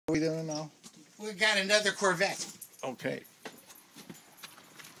What are we doing now? We got another Corvette. Okay.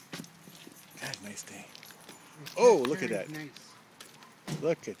 God, nice day. Oh, look at that. Nice.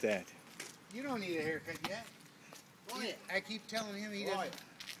 Look at that. You don't need a haircut yet. I keep telling him he doesn't.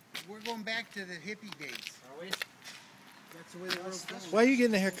 We're going back to the hippie days. Are we? That's the way the world's going. Why are you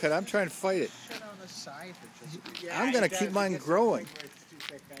getting a haircut? I'm trying to fight it. Shut on the side for just I'm going to keep mine growing.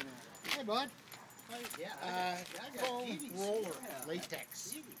 Hey, bud. Foam roller,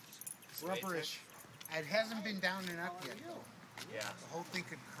 latex. Rubberish. It hasn't been down and up yet, though. Yeah. The whole thing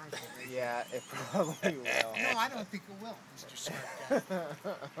could crumple. Yeah, it probably will. No, I don't think it will, Mr. Smart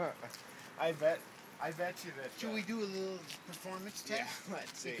Guy. I bet you that. Should we do a little performance test? Yeah,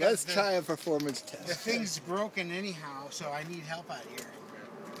 let's see. Let's try a performance test. The thing's broken anyhow, so I need help out here.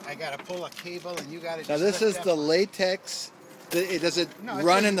 I got to pull a cable, and you got to. Now this is the latex. Does it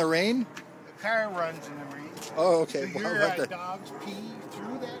run in the rain? The car runs in the rain. Oh, okay. Do your dogs pee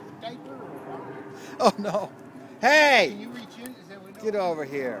through that diaper or around it? Oh no! Hey! Can you reach in? Is that what? Get over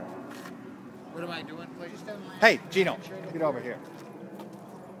here. What am I doing, please? Hey, Gino, get over here.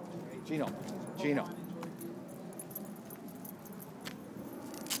 Gino. Gino.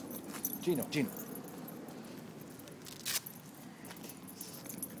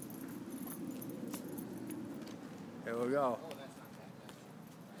 There we go.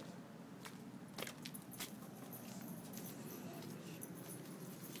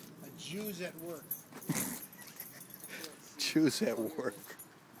 A Jew's at work. Choose at work.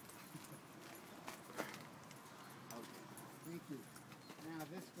 Thank you. Now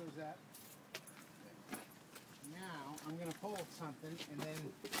this goes up. Now I'm going to pull something, and then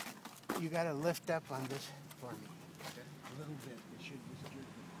you got to lift up on this for me. Okay. A little bit. It should just jerk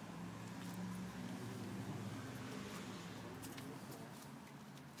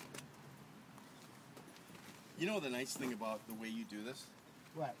it. You know the nice thing about the way you do this?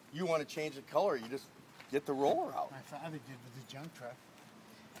 What? You want to change the color, you just get the roller out. My father did with the junk truck.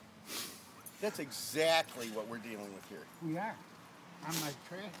 That's exactly what we're dealing with here. We are. On my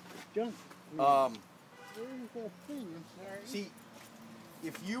trash junk. Where is that thing? I'm sorry. See,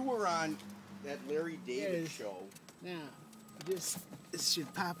 if you were on that Larry David show, now this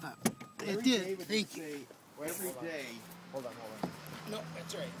should pop up. Larry It did. David Thank would you. say every day. Hold on. No,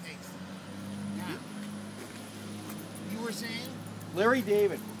 that's right. Thanks. Now, you were saying? Larry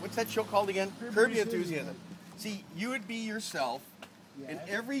David, what's that show called again? Curb Your Enthusiasm. See, you would be yourself, and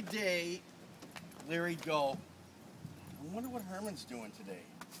every day, Larry'd go, I wonder what Herman's doing today.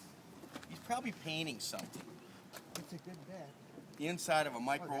 He's probably painting something. It's a good bet. The inside of a Oh,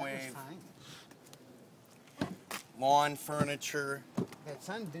 microwave, that was fine. lawn furniture, That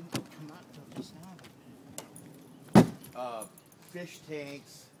sun didn't come up till just now. fish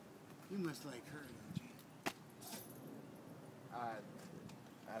tanks. You must like her, don't you?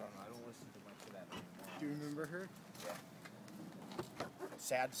 I don't know. I don't listen to much of that anymore. Do you remember her?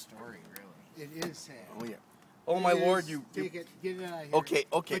 Sad story, really. It is sad. Oh yeah. Oh my Lord, you. Take it, get it out of here.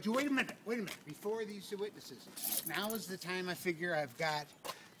 Okay. But you wait a minute. Before these two witnesses, now is the time I figure I've got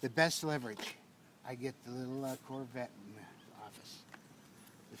the best leverage. I get the little Corvette in the office,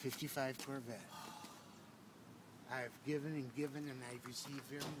 the '55 Corvette. I've given and given, and I've received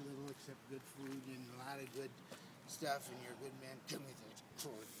very little except good food and a lot of good stuff. And you're a good man. Give me that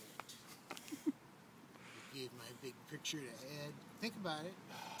Corvette. You gave my big picture to Ed. Think about it.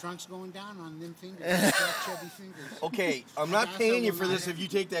 Trunk's going down on them fingers. Fat, chubby fingers. Okay, I'm not paying you for this if you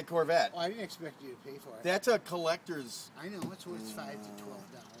take that Corvette. Oh, I didn't expect you to pay for it. That's a collector's. I know, it's worth $5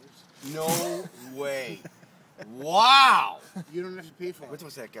 to $12. No way. Wow. You don't have to pay for it. What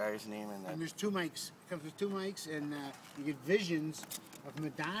was that guy's name in that? And there's 2 mics. It comes with 2 mics, and you get visions of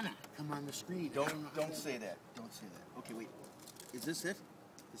Madonna come on the screen. Don't say that. Don't say that. Okay, wait. Is this it?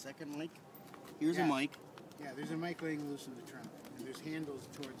 The second mic? Here's a mic. Yeah, there's a mic laying loose in the trunk, and there's handles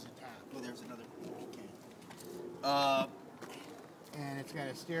towards the top. Oh, there's another. Okay. And it's got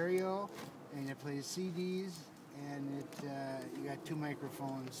a stereo, and it plays CDs, and you got 2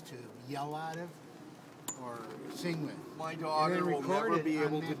 microphones to yell out of or sing with. My daughter will never be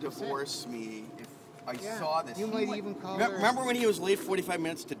able to divorce me if I saw this. You might even call her. Remember when he was late 45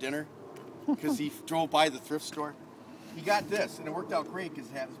 minutes to dinner because he drove by the thrift store? He got this, and it worked out great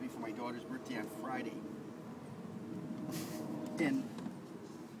because it happens to be for my daughter's birthday on Friday. And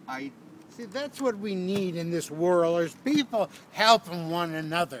I... See, that's what we need in this world. There's people helping one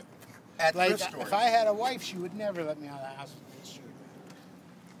another. At like, thrift stores. if I had a wife, she would never let me out of the house with this shirt.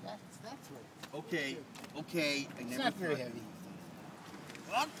 That's what... Okay. It's not very heavy.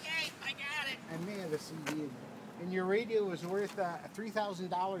 Okay, I got it. I may have a CD. And your radio was worth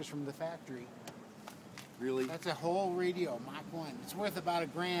 $3,000 from the factory. Really? That's a whole radio, Mach 1. It's worth about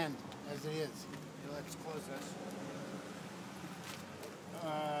 $1,000 as it is. Yeah, let's close this.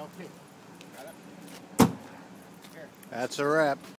 Okay. Got it. Here. That's a wrap.